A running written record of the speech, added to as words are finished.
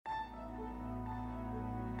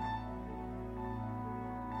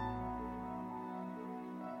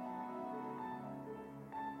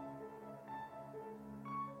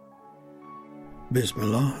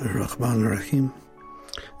Bismillah ar-Rahman ar-Rahim.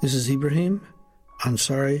 This is Ibrahim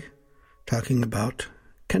Ansari talking about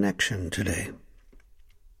connection today.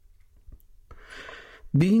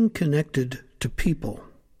 Being connected to people,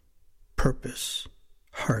 purpose,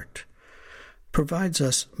 heart, provides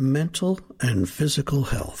us mental and physical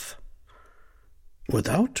health.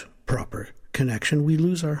 Without proper connection, we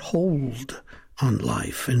lose our hold on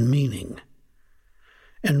life and meaning.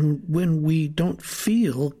 And when we don't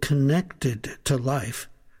feel connected to life,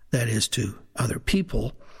 that is to other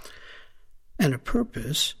people, and a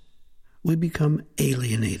purpose, we become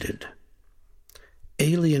alienated.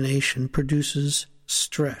 Alienation produces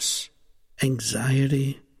stress,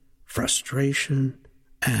 anxiety, frustration,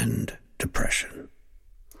 and depression.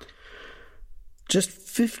 Just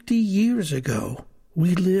 50 years ago,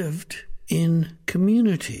 we lived in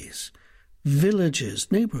communities,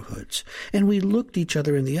 villages, neighborhoods, and we looked each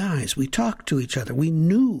other in the eyes. We talked to each other. We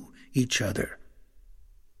knew each other.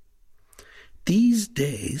 These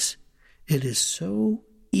days, it is so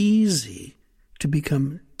easy to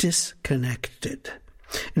become disconnected.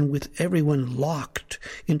 And with everyone locked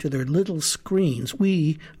into their little screens,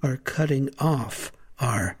 we are cutting off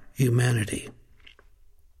our humanity.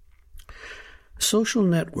 Social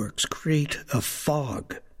networks create a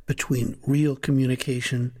fog between real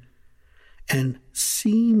communication and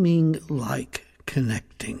seeming like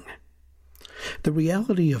connecting. The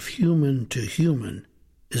reality of human to human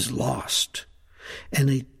is lost, and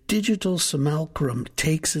a digital simulacrum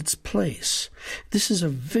takes its place. This is a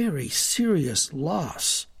very serious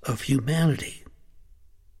loss of humanity.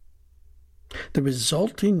 The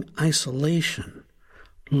resulting isolation,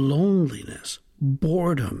 loneliness,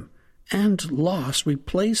 boredom, and loss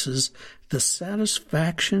replaces the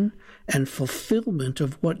satisfaction and fulfillment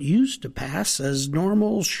of what used to pass as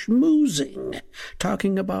normal schmoozing,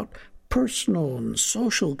 talking about personal and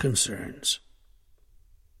social concerns.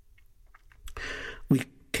 We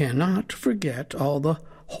cannot forget all the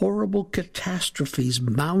horrible catastrophes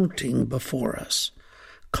mounting before us: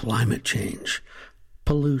 climate change,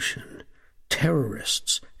 pollution,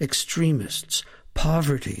 terrorists, extremists,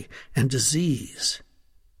 poverty, and disease.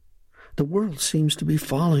 The world seems to be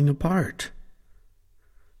falling apart.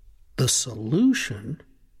 The solution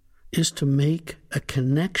is to make a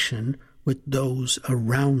connection with those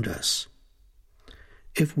around us.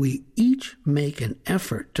 If we each make an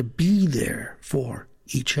effort to be there for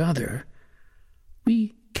each other,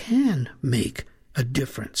 we can make a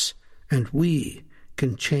difference, and we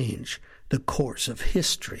can change the course of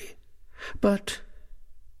history. But,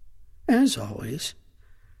 as always,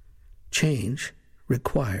 change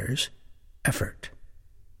requires effort.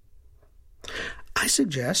 I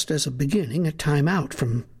suggest as a beginning a time out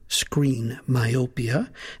from screen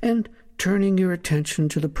myopia and turning your attention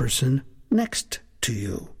to the person next to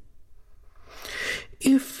you.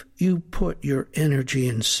 If you put your energy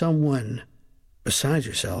in someone besides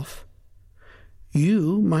yourself,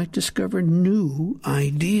 you might discover new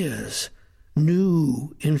ideas,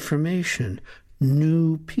 new information,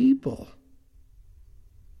 new people.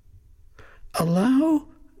 Allow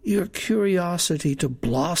your curiosity to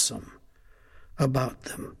blossom about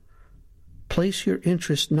them. Place your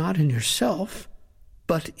interest not in yourself,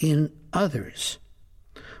 but in others.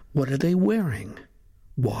 What are they wearing?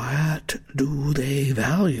 What do they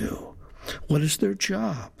value? What is their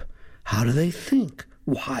job? How do they think?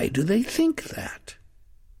 Why do they think that?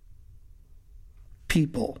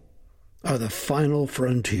 People are the final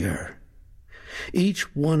frontier.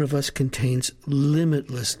 Each one of us contains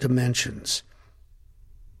limitless dimensions.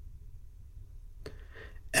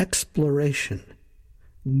 Exploration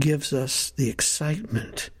gives us the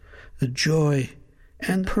excitement, the joy,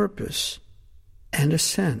 and purpose, and a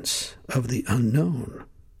sense of the unknown.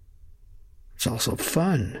 It's also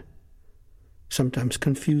fun, sometimes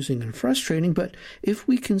confusing and frustrating, but if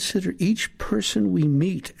we consider each person we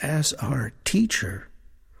meet as our teacher,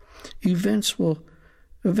 events will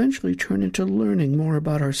eventually turn into learning more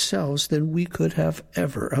about ourselves than we could have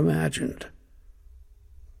ever imagined.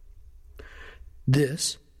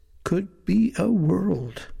 This could be a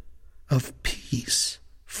world of peace,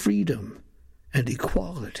 freedom, and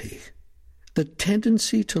equality. The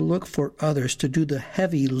tendency to look for others to do the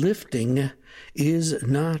heavy lifting is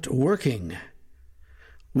not working.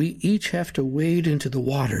 We each have to wade into the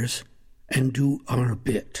waters and do our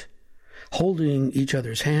bit, holding each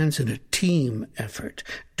other's hands in a team effort.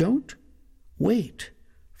 Don't wait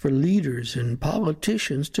for leaders and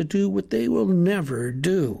politicians to do what they will never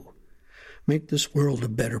do. Make this world a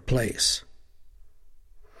better place.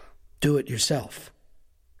 Do it yourself,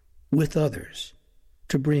 with others,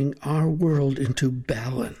 to bring our world into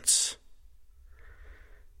balance.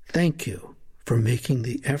 Thank you for making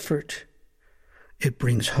the effort. It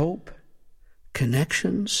brings hope,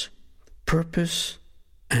 connections, purpose,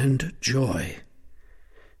 and joy.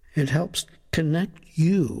 It helps connect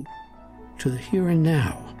you to the here and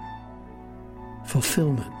now,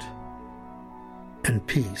 fulfillment, and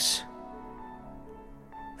peace.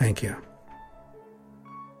 Thank you.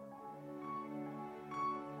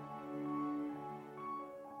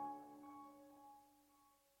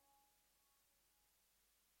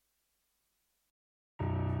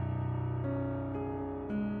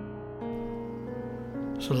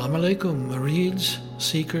 Assalamu alaikum, Marids,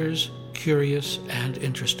 seekers, curious, and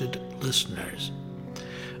interested listeners.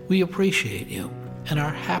 We appreciate you and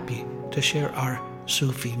are happy to share our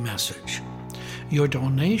Sufi message. Your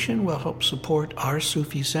donation will help support our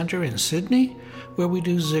Sufi Center in Sydney, where we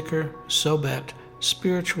do zikr, sohbet,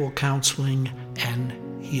 spiritual counseling,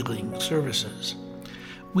 and healing services.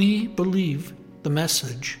 We believe the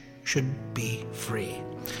message should be free,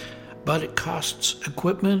 but it costs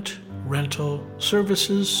equipment, rental,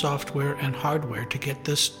 services, software, and hardware to get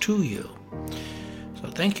this to you. So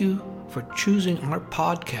thank you for choosing our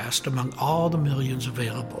podcast among all the millions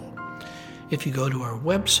available. If you go to our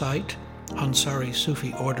website,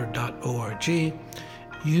 AnsariSufiOrder.org,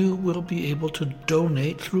 you will be able to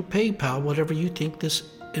donate through PayPal whatever you think this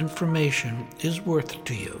information is worth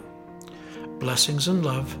to you. Blessings and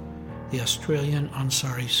love, the Australian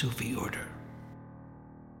Ansari Sufi Order.